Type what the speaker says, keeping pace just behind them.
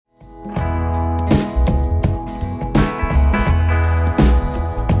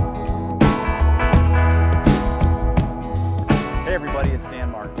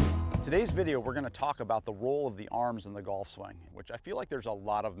today's video, we're going to talk about the role of the arms in the golf swing, which I feel like there's a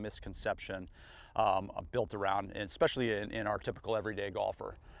lot of misconception built around, especially in our typical everyday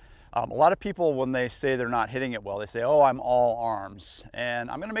golfer. A lot of people, when they say they're not hitting it well, they say, oh, I'm all arms. And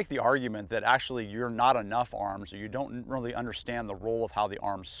I'm going to make the argument that actually you're not enough arms, or you don't really understand the role of how the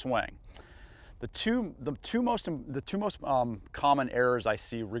arms swing. The two most common errors I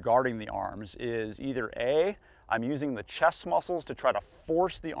see regarding the arms is either A, I'm using the chest muscles to try to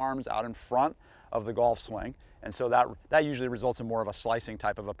force the arms out in front of the golf swing, and so that usually results in more of a slicing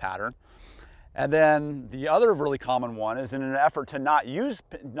type of a pattern. And then the other really common one is in an effort to not use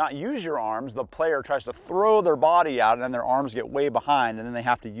your arms, the player tries to throw their body out and then their arms get way behind, and then they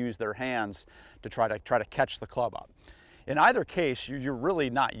have to use their hands to try to catch the club up. In either case, you're really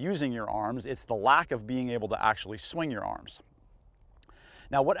not using your arms. It's the lack of being able to actually swing your arms.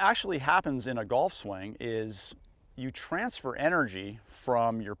 Now, what actually happens in a golf swing is you transfer energy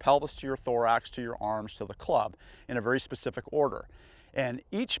from your pelvis to your thorax to your arms to the club in a very specific order. And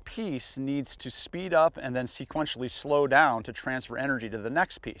each piece needs to speed up and then sequentially slow down to transfer energy to the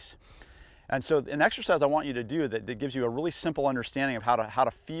next piece. And so an exercise I want you to do that gives you a really simple understanding of how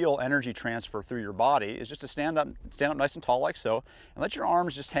to feel energy transfer through your body is just to stand up nice and tall like so, and let your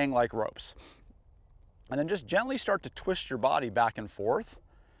arms just hang like ropes. And then just gently start to twist your body back and forth.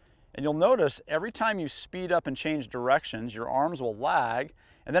 And you'll notice every time you speed up and change directions, your arms will lag.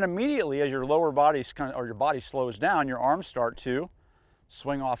 And then immediately as your lower body your body slows down, your arms start to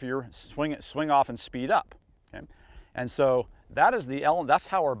swing off and speed up. Okay? And so that's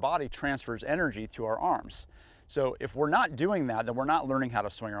how our body transfers energy to our arms. So if we're not doing that, then we're not learning how to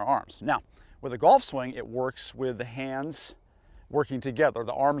swing our arms. Now, with a golf swing, it works with the hands working together,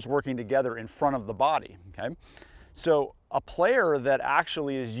 the arms working together in front of the body. Okay? So a player that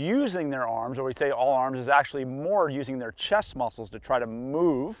actually is using their arms, or we say all arms, is actually more using their chest muscles to try to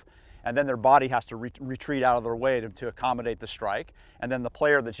move, and then their body has to retreat out of their way to accommodate the strike. And then the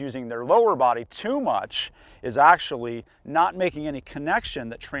player that's using their lower body too much is actually not making any connection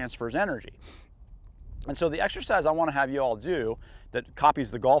that transfers energy. And so the exercise I want to have you all do that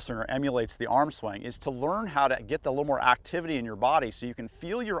copies the golf swing or emulates the arm swing is to learn how to get a little more activity in your body so you can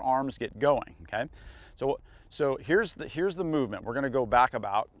feel your arms get going, okay? So here's the movement. We're going to go back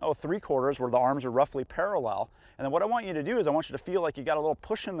about 3/4 where the arms are roughly parallel. And then what I want you to do is I want you to feel like you got a little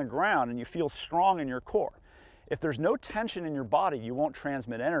push in the ground and you feel strong in your core. If there's no tension in your body, you won't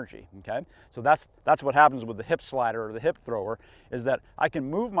transmit energy, okay? So that's what happens with the hip slider or the hip thrower, is that I can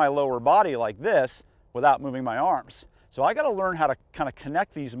move my lower body like this without moving my arms. So I got to learn how to kind of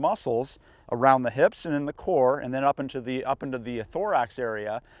connect these muscles around the hips and in the core and then up into the thorax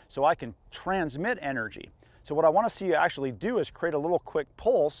area so I can transmit energy. So what I want to see you actually do is create a little quick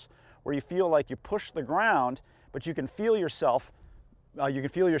pulse where you feel like you push the ground, but you can feel yourself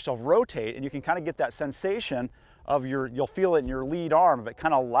rotate, and you can kind of get that sensation of you'll feel it in your lead arm. If it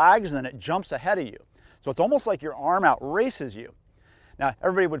kind of lags, then it jumps ahead of you. So it's almost like your arm outraces you. Now,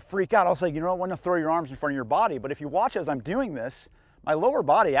 everybody would freak out. I'll say, you don't want to throw your arms in front of your body, but if you watch as I'm doing this, my lower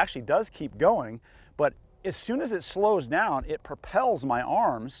body actually does keep going, but as soon as it slows down, it propels my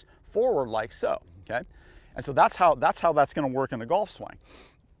arms forward like so, okay? And so that's how that's going to work in the golf swing.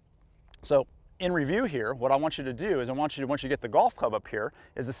 So in review here, what I want you to do is once you get the golf club up here,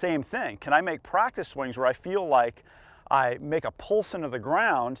 is the same thing. Can I make practice swings where I feel like I make a pulse into the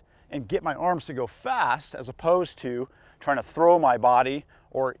ground and get my arms to go fast as opposed to trying to throw my body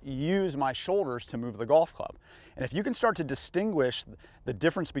or use my shoulders to move the golf club? And if you can start to distinguish the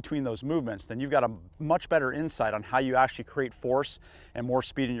difference between those movements, then you've got a much better insight on how you actually create force and more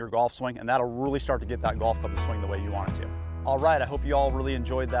speed in your golf swing, and that'll really start to get that golf club to swing the way you want it to. All right, I hope you all really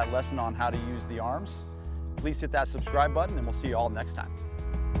enjoyed that lesson on how to use the arms. Please hit that subscribe button, and we'll see you all next time.